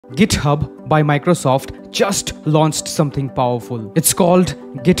GitHub by Microsoft just launched something powerful. It's called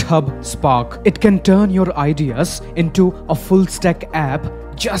GitHub Spark. It can turn your ideas into a full stack app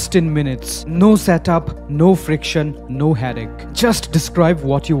just in minutes. No setup, no friction, no headache. Just describe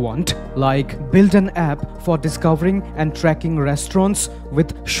what you want, like build an app for discovering and tracking restaurants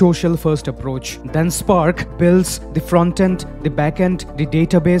with social first approach. Then Spark builds the front end, the back end, the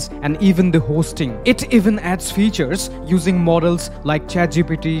database, and even the hosting. It even adds features using models like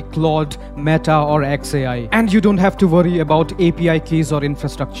ChatGPT, Claude, Meta, or XAI. And you don't have to worry about API keys or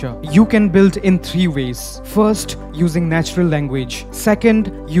infrastructure. You can build in 3 ways. First, using natural language. Second,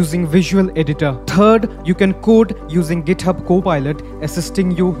 using visual editor. Third, you can code using GitHub Copilot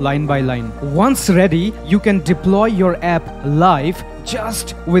assisting you line by line. Once ready, you can deploy your app live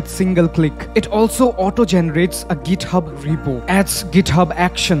just with single click. It also auto-generates a GitHub repo, adds GitHub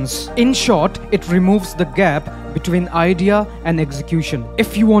actions. In short, it removes the gap between idea and execution.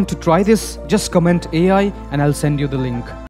 If you want to try this, just comment AI and I'll send you the link.